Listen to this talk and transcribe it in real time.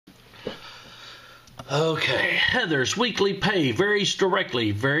Okay, Heather's weekly pay varies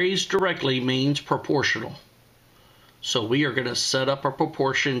directly. Varies directly means proportional. So we are going to set up a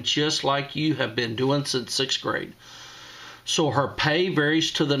proportion just like you have been doing since 6th grade. So her pay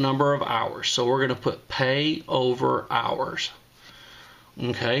varies to the number of hours. So we're going to put pay over hours.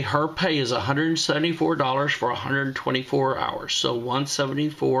 Okay, her pay is $174 for 124 hours. So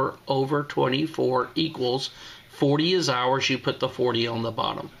 174 over 24 equals 40 is hours. You put the 40 on the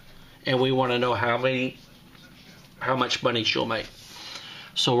bottom. And we want to know how much money she'll make.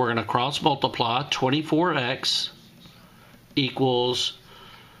 So we're going to cross multiply. 24x equals,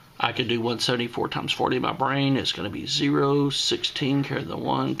 I could do 174 times 40 in my brain. It's going to be 0, 16, carry the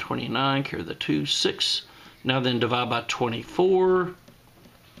 1, 29, carry the 2, 6. Now then divide by 24.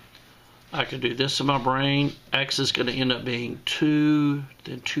 I could do this in my brain. X is going to end up being 2,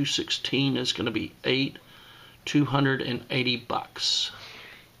 then 216 is going to be 8, $280.